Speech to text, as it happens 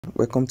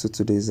Welcome to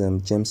today's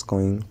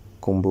GemzCoin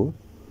combo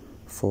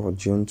for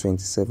June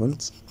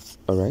 27th.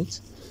 Alright,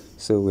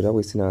 so without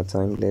wasting our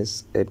time,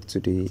 let's head to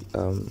the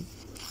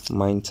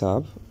mine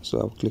tab. So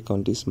I'll click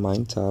on this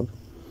mine tab.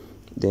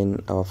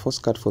 Then our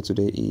first card for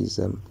today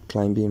is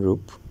climbing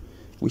rope,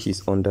 which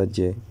is under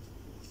G.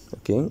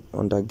 Okay,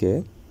 under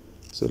G.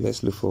 So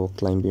let's look for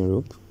climbing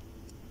rope.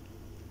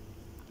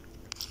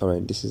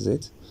 Alright, this is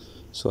it.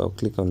 So I'll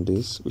click on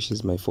this, which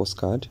is my first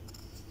card.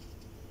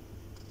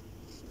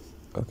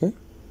 Okay,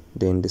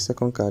 then the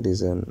second card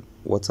is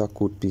water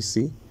cooled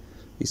PC.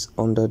 It's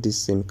under this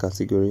same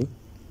category,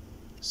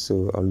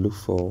 so I'll look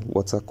for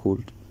water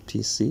cooled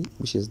PC,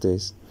 which is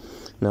this.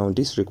 Now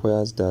this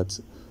requires that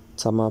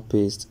thermal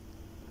paste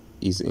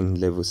is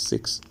in level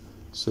 6,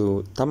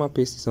 so thermal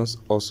paste is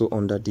also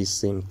under this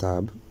same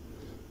tab,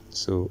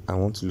 so I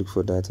want to look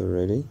for that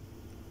already.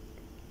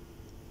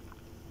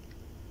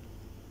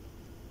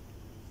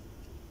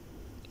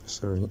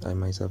 Sorry, I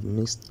might have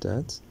missed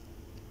that.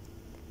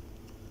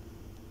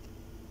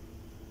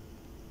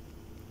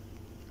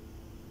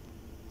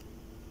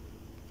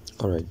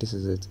 Alright, this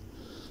is it.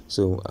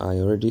 So I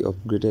already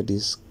upgraded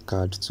this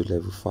card to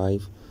level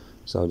 5,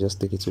 so I'll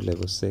just take it to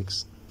level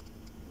 6.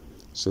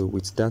 So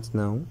with that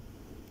now,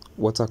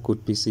 water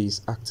cooled PC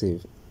is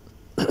active.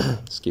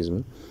 Excuse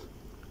me.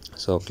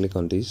 So I'll click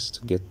on this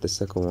to get the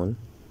second one.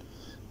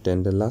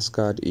 Then the last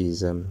card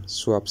is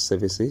swap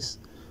services,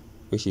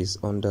 which is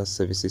under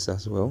services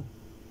as well.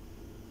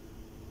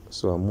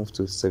 So I'll move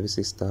to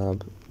services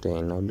tab,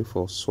 then I'll look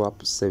for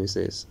swap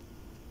services.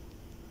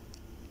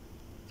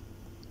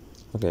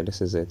 Okay,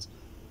 this is it.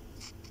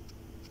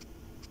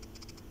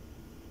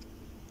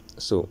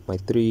 So my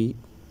 3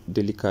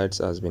 daily cards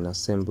has been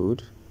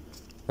assembled,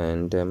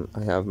 and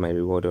I have my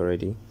reward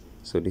already.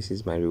 So this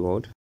is my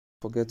reward.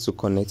 Don't forget to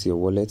connect your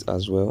wallet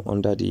as well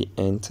under the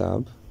N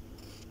tab.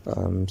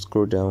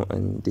 Scroll down,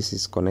 and this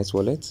is connect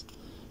wallet.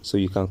 So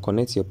you can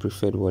connect your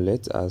preferred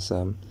wallet, as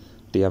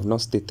they have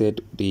not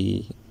stated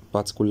the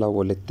particular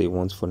wallet they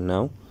want for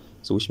now.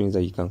 So which means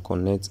that you can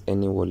connect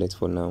any wallet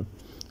for now.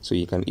 So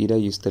you can either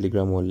use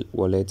Telegram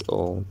wallet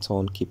or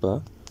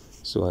Keeper.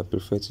 So I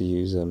prefer to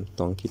use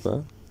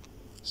Keeper.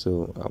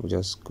 So I'll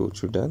just go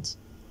through that.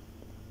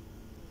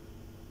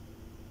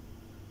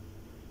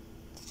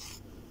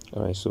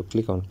 Alright, so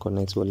click on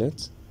connect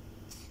wallet,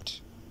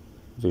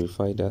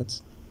 verify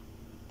that.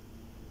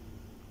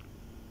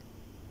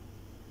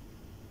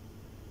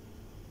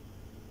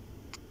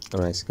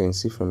 Alright, so you can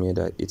see from here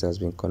that it has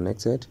been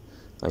connected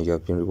and you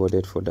have been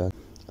rewarded for that.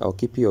 I'll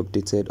keep you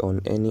updated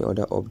on any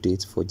other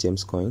updates for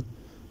GemzCoin.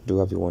 Do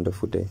have a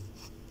wonderful day.